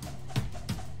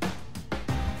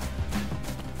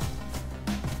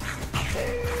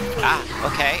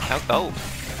 Ah, okay. Oh.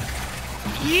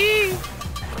 Yee!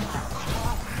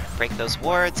 Break those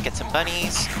wards, get some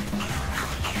bunnies.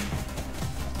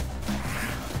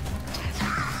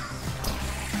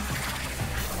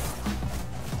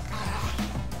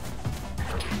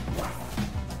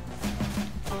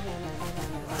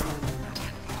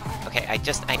 Okay,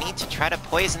 I need to try to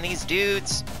poison these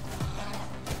dudes.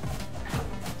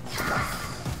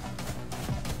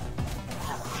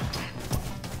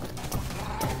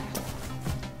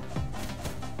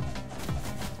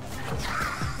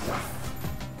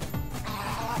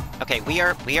 Okay, we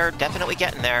are definitely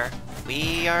getting there.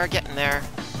 We are getting there.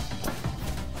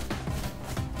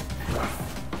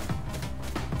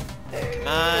 Come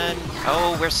on.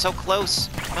 Oh, we're so close.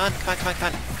 Come on, come on, come on,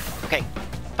 come on. Okay.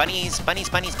 Bunnies, bunnies,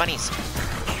 bunnies, bunnies.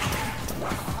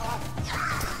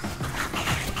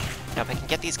 Now, if I can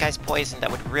get these guys poisoned,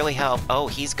 that would really help. Oh,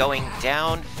 he's going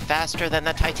down faster than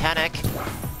the Titanic.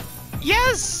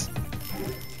 Yes!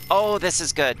 Oh, this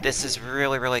is good. This is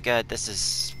really, really good. This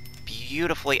is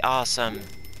beautifully awesome.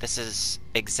 This is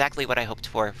exactly what I hoped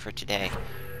for today.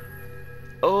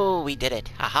 Oh, we did it.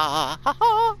 Ha ha ha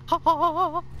ha ha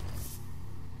ha.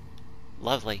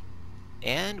 Lovely.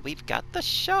 And we've got the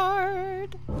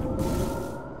shard.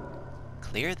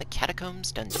 Clear the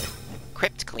catacombs dungeon.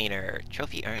 Crypt cleaner.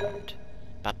 Trophy earned.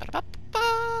 Ba -ba -ba -ba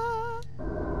 -ba.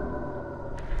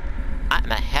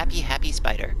 I'm a happy, happy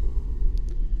spider.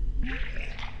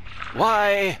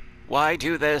 Why? Why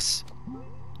do this?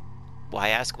 Why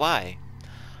ask why?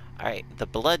 Alright, the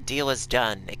blood deal is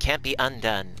done. It can't be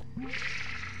undone.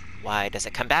 Why does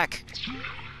it come back?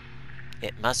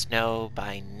 It must know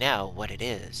by now what it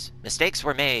is. Mistakes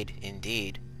were made,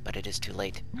 indeed, but it is too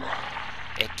late.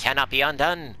 It cannot be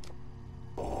undone!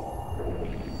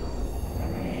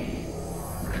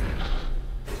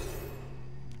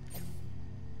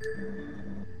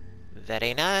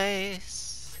 Very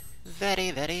nice. Very,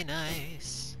 very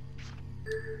nice.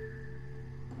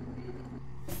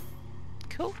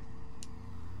 Cool.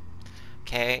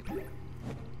 Okay.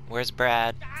 Where's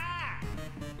Brad?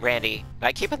 Randy.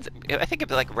 I think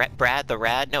it's like Brad the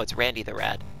Rad. No, it's Randy the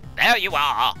Rad. There you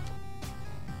are!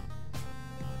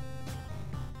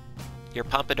 Your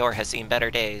pompadour has seen better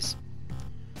days.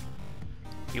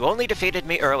 You only defeated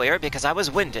me earlier because I was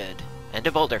winded, and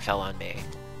a boulder fell on me.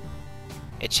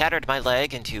 It shattered my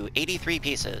leg into 83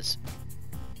 pieces.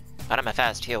 But I'm a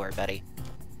fast healer, Betty.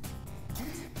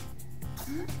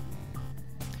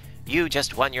 You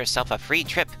just won yourself a free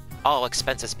trip, all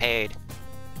expenses paid,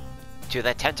 to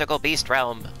the Tentacle Beast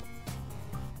Realm.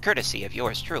 Courtesy of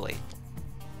yours truly.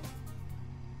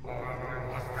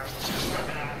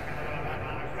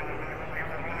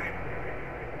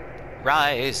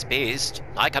 Rise, beast,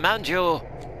 I command you!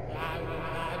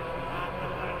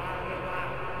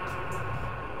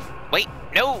 Wait,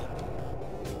 no!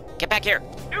 Get back here!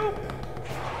 No!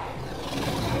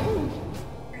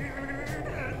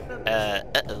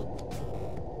 Uh-oh.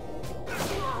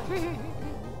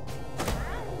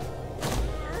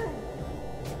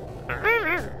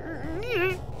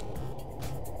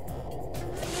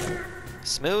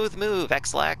 Smooth move,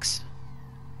 X-Lax.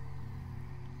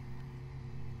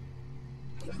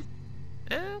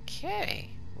 Okay.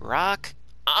 Rock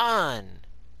on!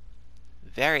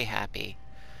 Very happy.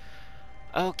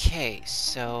 Okay,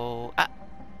 so...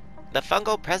 the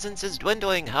fungal presence is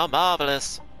dwindling, how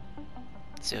marvelous!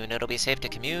 Soon it'll be safe to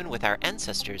commune with our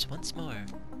ancestors once more.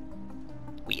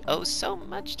 We owe so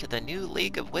much to the new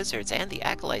League of Wizards and the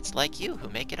acolytes like you who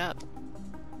make it up.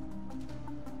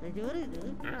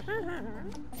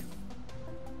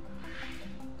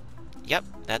 Yep,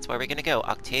 that's where we're gonna go,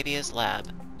 Octavia's lab.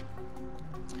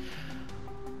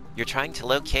 You're trying to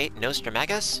locate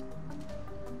Nostromagus?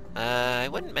 I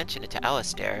wouldn't mention it to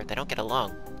Alistair, they don't get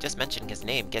along. Just mentioning his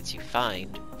name gets you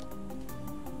fined.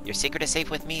 Your secret is safe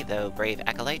with me, though, brave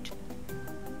acolyte.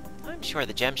 I'm sure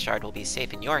the gem shard will be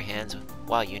safe in your hands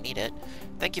while you need it.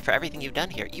 Thank you for everything you've done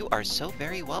here. You are so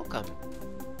very welcome.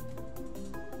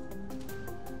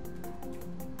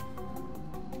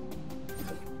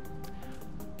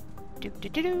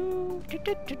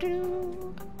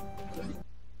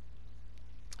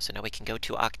 So now we can go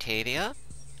to Octavia.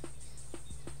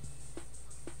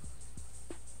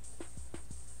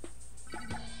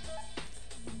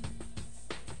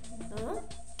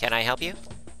 Can I help you?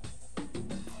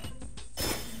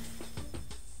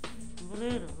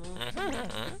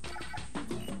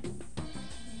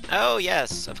 Oh,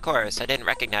 yes, of course. I didn't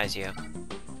recognize you.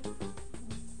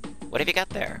 What have you got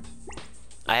there?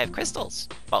 I have crystals.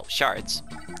 Well, shards.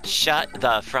 Shut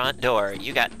the front door.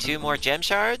 You got 2 more gem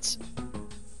shards?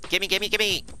 Gimme, gimme,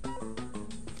 gimme!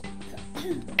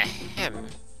 Ahem.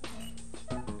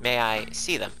 May I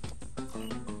see them?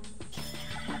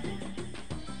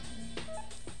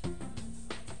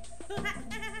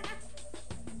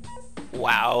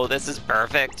 Wow, this is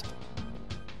perfect.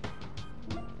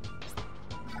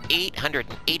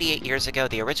 888 years ago,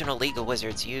 the original League of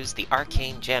Wizards used the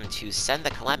arcane gem to send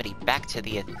the Calamity back to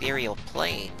the ethereal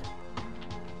plane.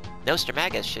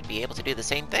 Nostromagus should be able to do the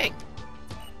same thing.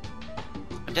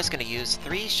 I'm just going to use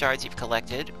 3 shards you've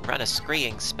collected, run a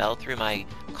screeing spell through my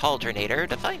cauldronator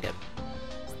to find him.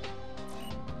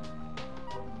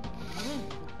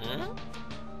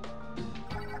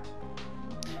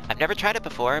 I've never tried it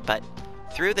before, but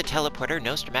through the teleporter,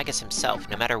 Nostromagus himself,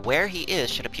 no matter where he is,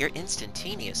 should appear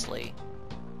instantaneously.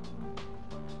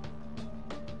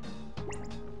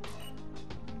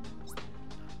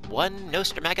 One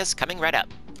Nostromagus coming right up.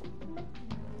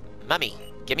 Mummy,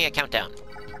 give me a countdown.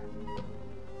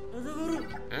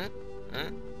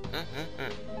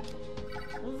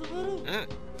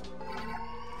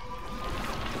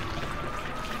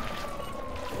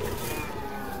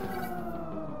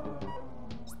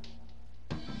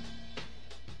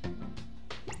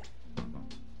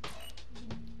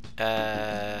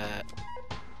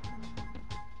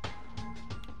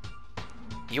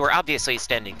 You were obviously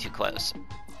standing too close.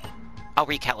 I'll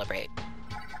recalibrate.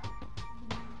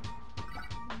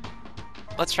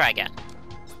 Let's try again.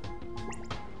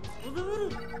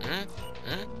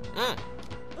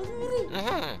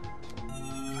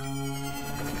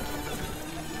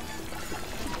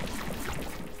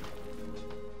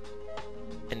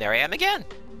 And there I am again.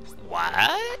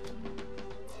 What?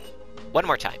 One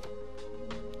more time.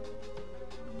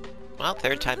 Well,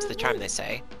 3rd time's the charm, they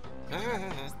say.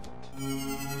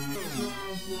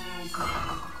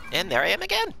 And there I am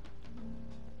again.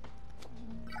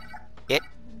 It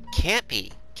can't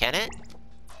be, can it?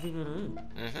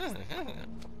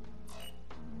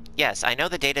 Yes, I know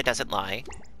the data doesn't lie.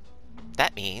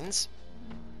 That means...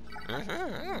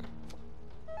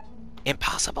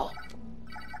 impossible.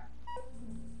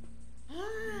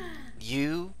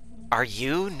 Are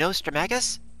you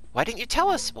Nostromagus? Why didn't you tell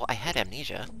us? Well, I had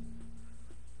amnesia.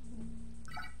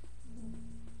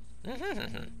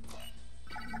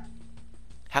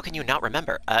 How can you not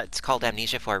remember? It's called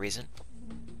amnesia for a reason.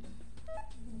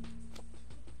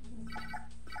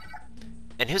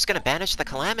 And who's gonna banish the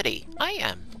Calamity? I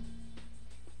am.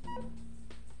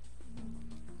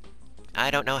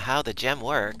 I don't know how the gem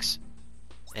works.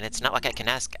 And it's not like I can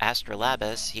ask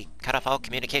Astrolabus. He cut off all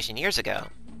communication years ago.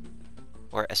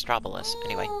 Or Astrobolus.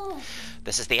 Anyway.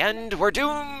 This is the end! We're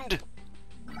doomed!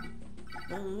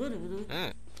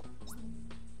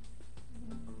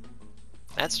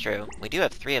 That's true. We do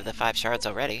have 3 of the 5 shards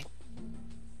already.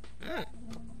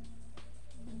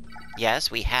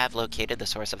 Yes, we have located the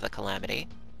source of the Calamity.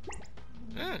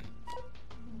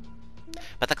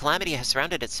 But the Calamity has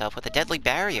surrounded itself with a deadly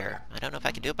barrier. I don't know if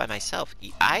I can do it by myself.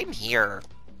 I'm here!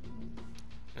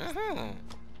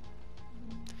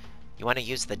 You want to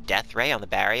use the death ray on the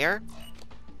barrier?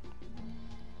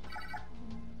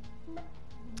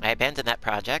 I abandoned that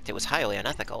project. It was highly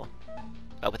unethical.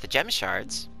 But with the gem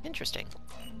shards, interesting.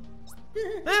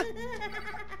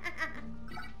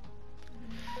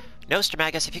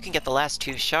 Nostromagus, if you can get the last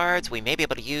 2 shards, we may be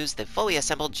able to use the fully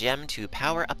assembled gem to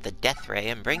power up the death ray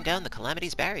and bring down the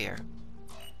Calamity's barrier.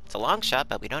 It's a long shot,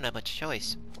 but we don't have much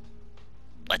choice.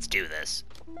 Let's do this.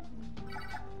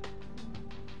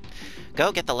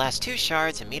 Go get the last 2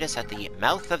 shards and meet us at the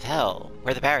mouth of hell,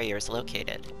 where the barrier is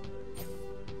located.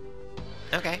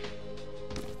 Okay.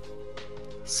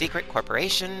 Secret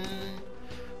corporation,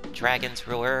 dragon's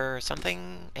ruler or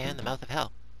something, and the mouth of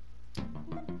hell.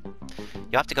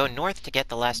 You'll have to go north to get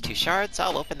the last 2 shards.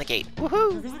 I'll open the gate.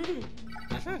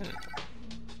 Woohoo!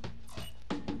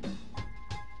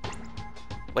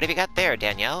 What have you got there,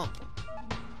 Danielle?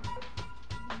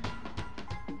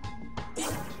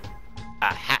 A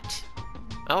hat.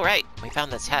 Oh, right. We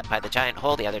found this hat by the giant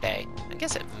hole the other day. I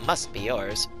guess it must be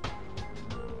yours.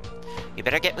 You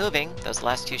better get moving. Those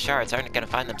last 2 shards aren't gonna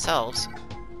find themselves.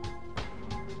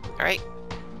 Alright.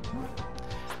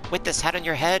 With this hat on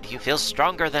your head, you feel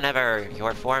stronger than ever.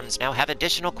 Your forms now have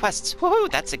additional quests. Woohoo!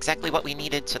 That's exactly what we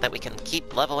needed so that we can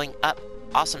keep leveling up.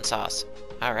 Awesome sauce.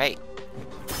 Alright.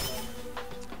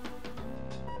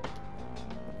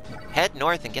 Head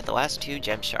north and get the last 2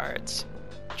 gem shards.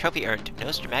 Trophy earned.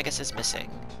 Nostromagus is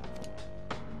missing.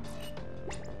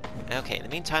 Okay, in the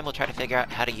meantime, we'll try to figure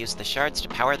out how to use the shards to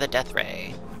power the death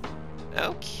ray.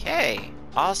 Okay.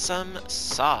 Awesome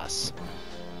sauce.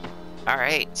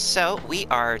 Alright, so we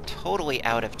are totally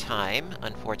out of time,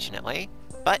 unfortunately.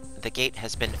 But the gate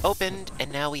has been opened,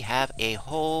 and now we have a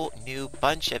whole new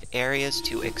bunch of areas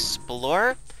to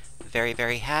explore. Very,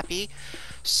 very happy.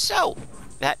 So,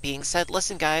 that being said,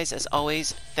 listen guys, as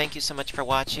always, thank you so much for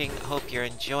watching. Hope you're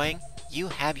enjoying. You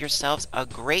have yourselves a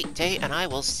great day, and I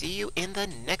will see you in the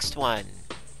next one.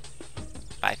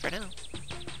 Bye for now.